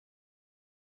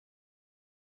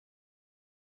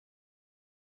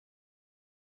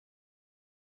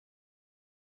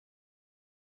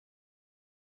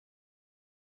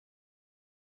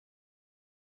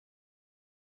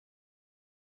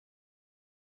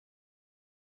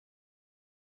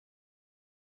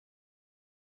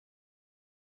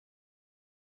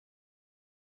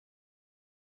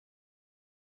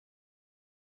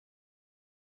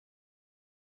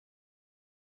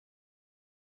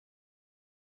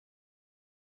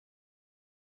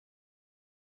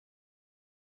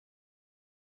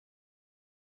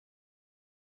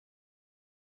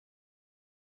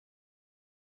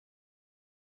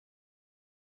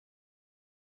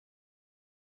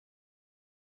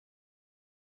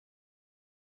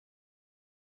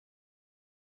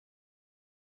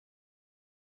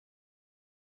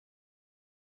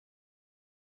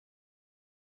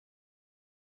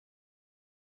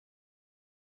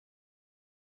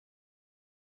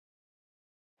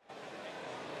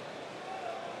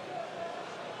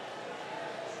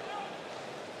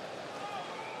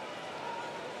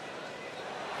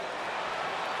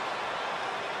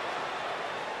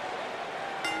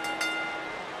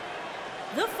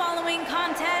The following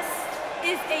contest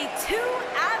is a 2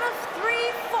 out of 3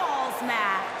 falls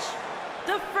match.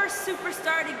 The first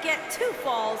superstar to get 2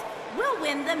 falls will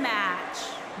win the match.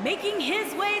 Making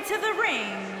his way to the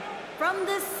ring from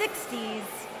the 60s,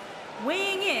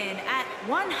 weighing in at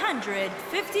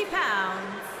 150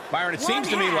 pounds. Byron, it seems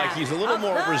to me like he's a little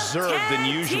more reserved than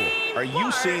usual. Are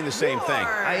you seeing the same thing?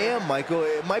 I am, Michael.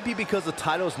 It might be because the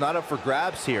title's not up for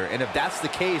grabs here, and if that's the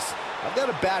case, I've got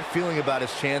a bad feeling about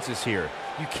his chances here.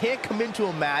 You can't come into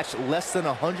a match less than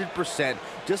 100%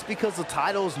 just because the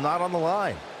title's not on the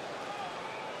line.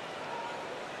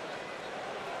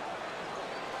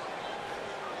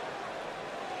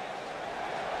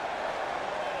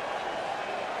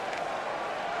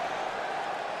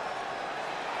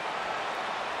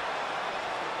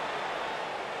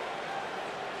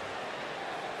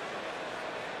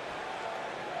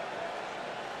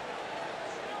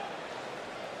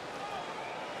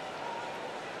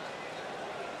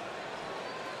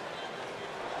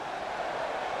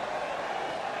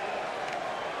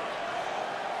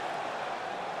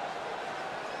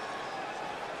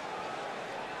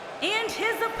 And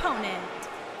his opponent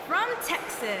from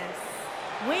Texas,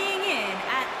 weighing in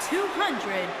at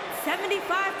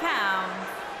 275 pounds,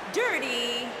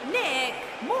 Dirty Nick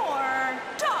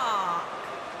Murdoch.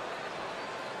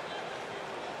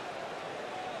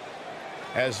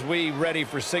 As we ready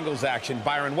for singles action,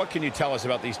 Byron, what can you tell us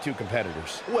about these 2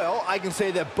 competitors? Well, I can say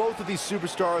that both of these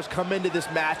superstars come into this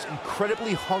match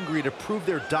incredibly hungry to prove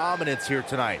their dominance here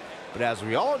tonight. But as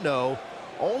we all know,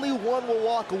 only one will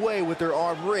walk away with their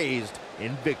arm raised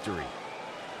in victory.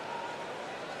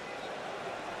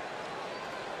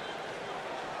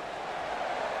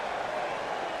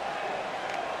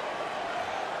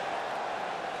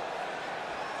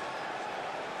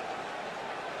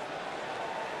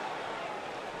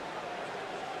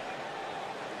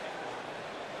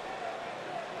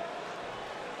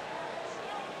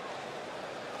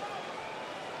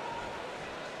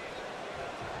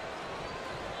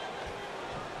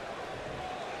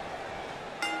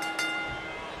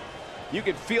 You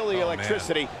can feel the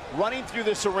electricity running through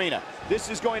this arena. This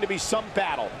is going to be some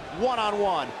battle,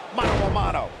 one-on-one,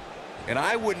 mano-a-mano. And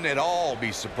I wouldn't at all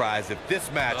be surprised if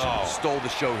this match stole the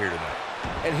show here tonight.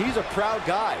 And he's a proud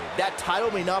guy. That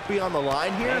title may not be on the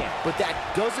line here, but that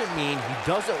doesn't mean he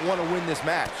doesn't want to win this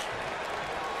match.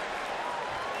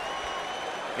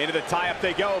 Into the tie-up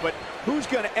they go, but who's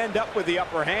going to end up with the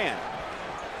upper hand?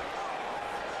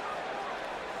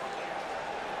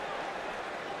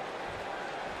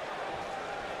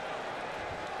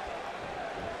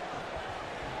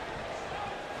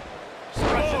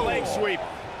 Leg sweep.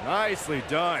 Nicely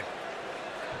done.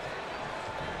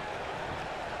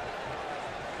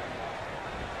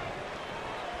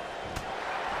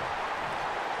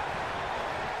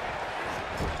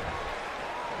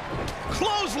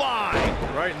 Clothesline!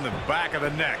 Right in the back of the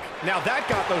neck. Now that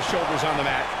got those shoulders on the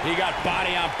mat. He got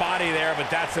body on body there, but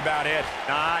that's about it.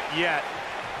 Not yet.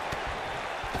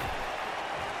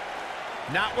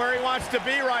 Not where he wants to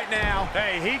be right now.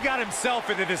 Hey, he got himself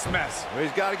into this mess. Well,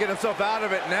 he's got to get himself out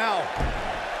of it now.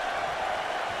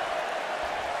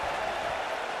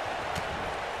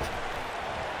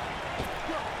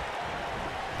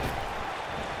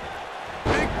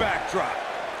 Big backdrop.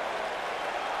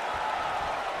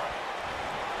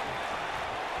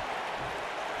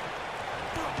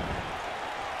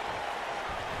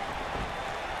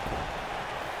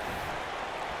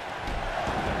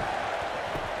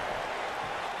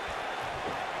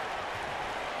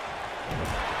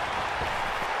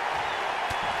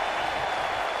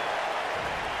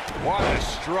 What a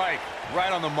strike,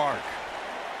 right on the mark.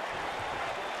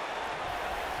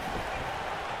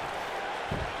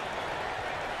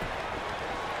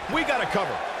 We got a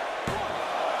cover.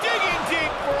 Digging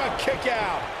deep for a kick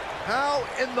out. How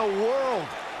in the world?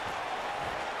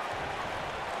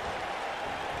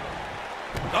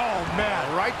 Oh,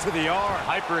 man, right to the arm.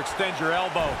 Hyperextend your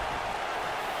elbow.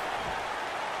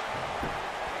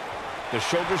 The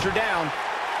shoulders are down.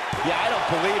 Yeah, I don't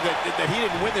believe that he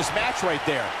didn't win this match right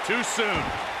there. Too soon.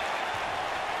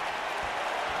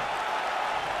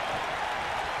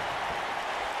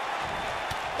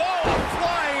 Oh, a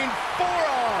flying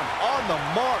forearm on the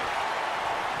mark.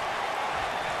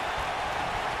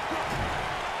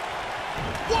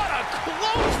 What a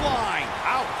clothesline.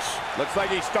 Ouch. Looks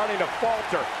like he's starting to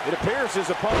falter. It appears his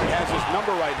opponent has his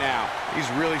number right now. He's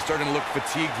really starting to look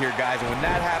fatigued here, guys. And when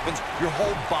that happens, your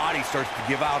whole body starts to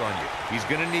give out on you. He's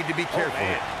going to need to be careful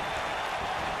here.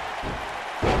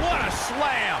 What a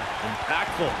slam.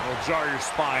 Impactful. It'll jar your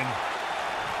spine.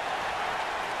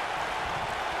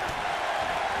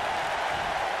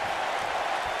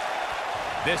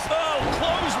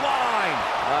 Clothesline!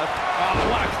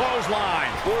 What a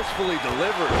clothesline! Forcefully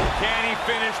delivered. Can he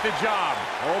finish the job?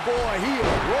 Oh boy, he is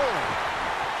rolling.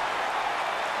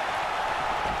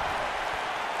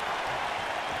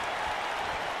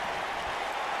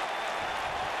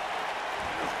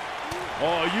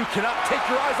 Oh, you cannot take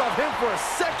your eyes off him for a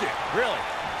second. Really?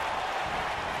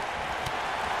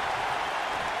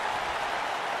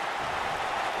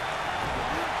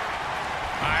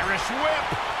 Irish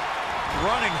whip.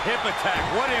 Running hip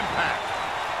attack. What impact?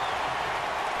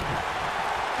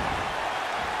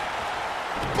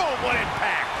 Boom, what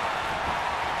impact?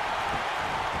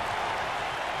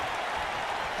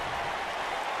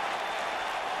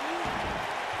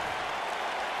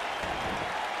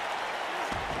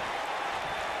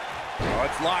 Oh,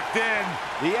 it's locked in.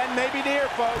 The end may be near,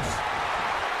 folks.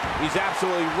 He's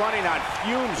absolutely running on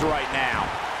fumes right now.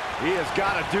 He has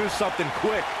got to do something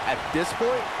quick. At this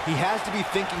point, he has to be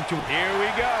thinking to... Here we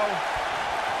go.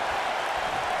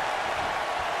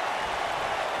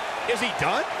 Is he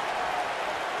done?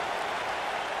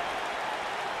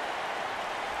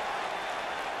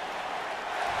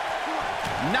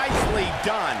 Nicely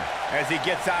done as he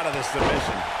gets out of the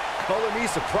submission. Color me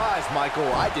surprised, Michael.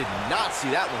 I did not see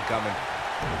that one coming.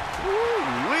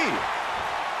 Woo-wee.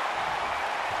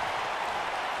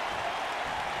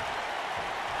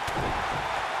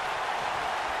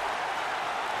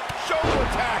 Shoulder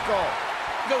tackle.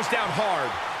 Goes down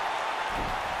hard.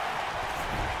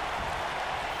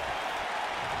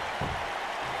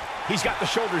 He's got the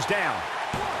shoulders down.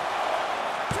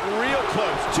 Real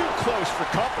close. Too close for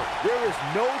comfort. There is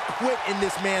no quit in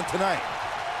this man tonight.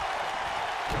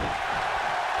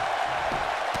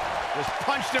 Just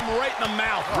punched him right in the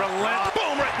mouth. Relent.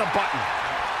 Boom, right in the button.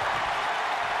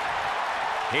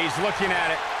 He's looking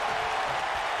at it.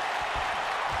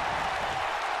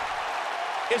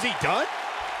 Is he done?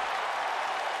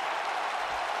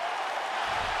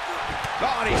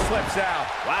 Oh, and he slips out.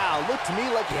 Wow, looked to me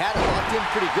like he had it locked in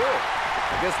pretty good.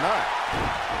 I guess not.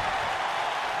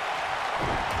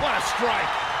 What a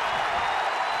strike.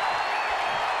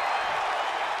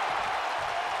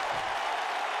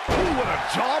 Ooh, what a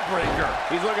jawbreaker.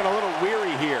 He's looking a little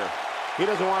weary here. He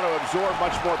doesn't want to absorb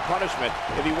much more punishment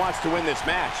if he wants to win this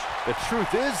match. The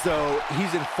truth is, though,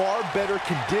 he's in far better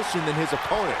condition than his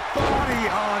opponent. Body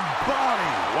on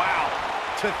body. Wow.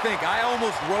 To think, I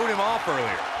almost wrote him off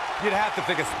earlier. You'd have to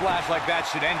think a splash like that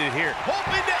should end it here.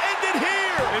 Hoping to end it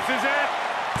here. This is it.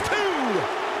 2,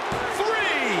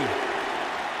 3.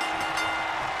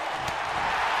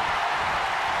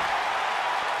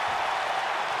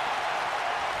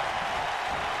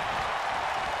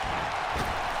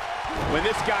 When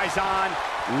this guy's on,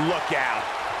 look out.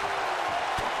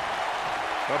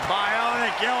 The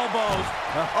bionic elbows.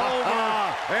 Over.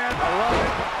 And I love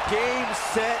it. Game,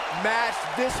 set, match.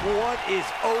 This one is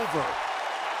over.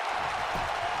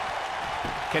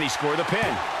 can he score the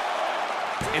pin?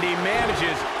 And he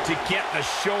manages to get the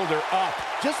shoulder up.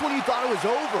 Just when you thought it was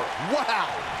over.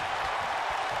 Wow.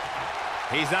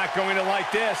 He's not going to like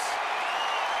this.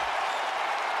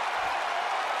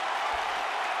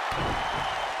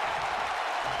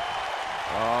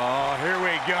 Oh, here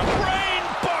we go. Brain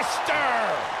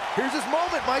buster! Here's his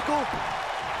moment, Michael.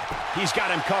 He's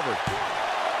got him covered.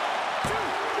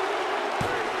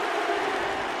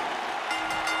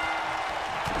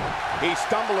 He's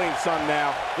stumbling some now.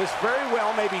 This very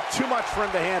well may be too much for him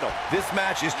to handle. This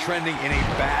match is trending in a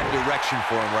bad direction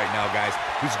for him right now, guys.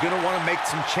 He's going to want to make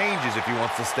some changes if he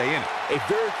wants to stay in it. A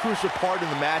very crucial part in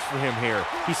the match for him here.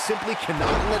 He simply cannot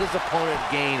let his opponent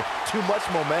gain too much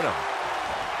momentum.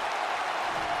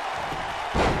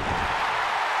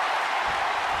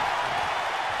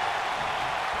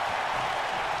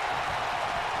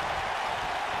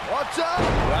 Watch out!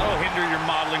 That'll hinder your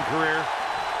modeling career.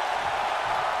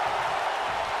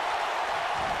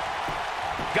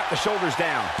 Got the shoulders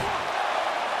down.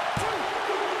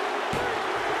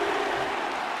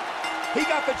 He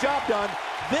got the job done.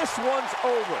 This one's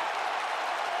over.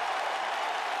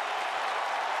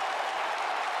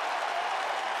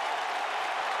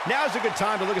 Now's a good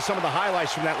time to look at some of the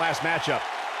highlights from that last matchup.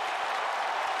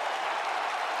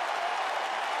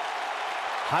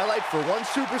 Highlight for one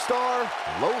superstar,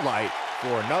 low light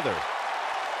for another.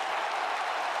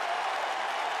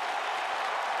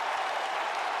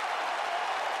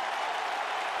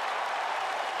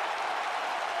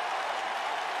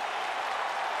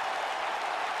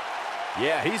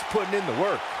 Yeah, he's putting in the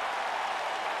work.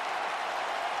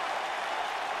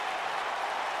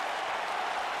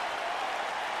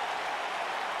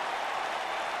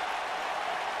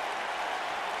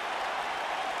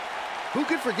 Who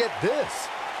could forget this?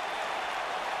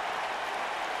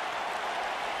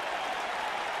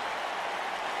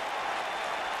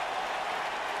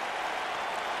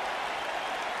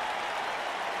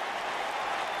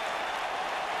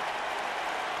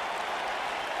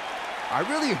 I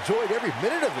really enjoyed every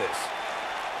minute of this.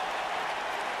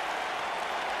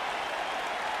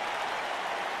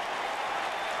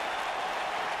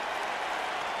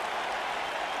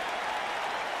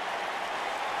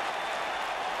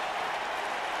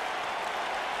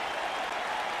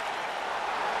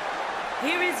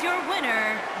 Here is your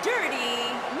winner, Dirty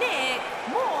Nick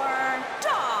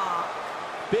Murdoch.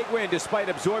 Big win despite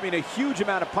absorbing a huge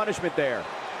amount of punishment there.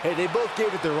 Hey, they both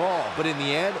gave it their all, but in the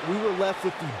end, we were left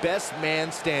with the best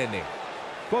man standing.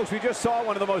 Folks, we just saw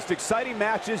one of the most exciting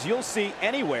matches you'll see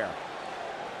anywhere.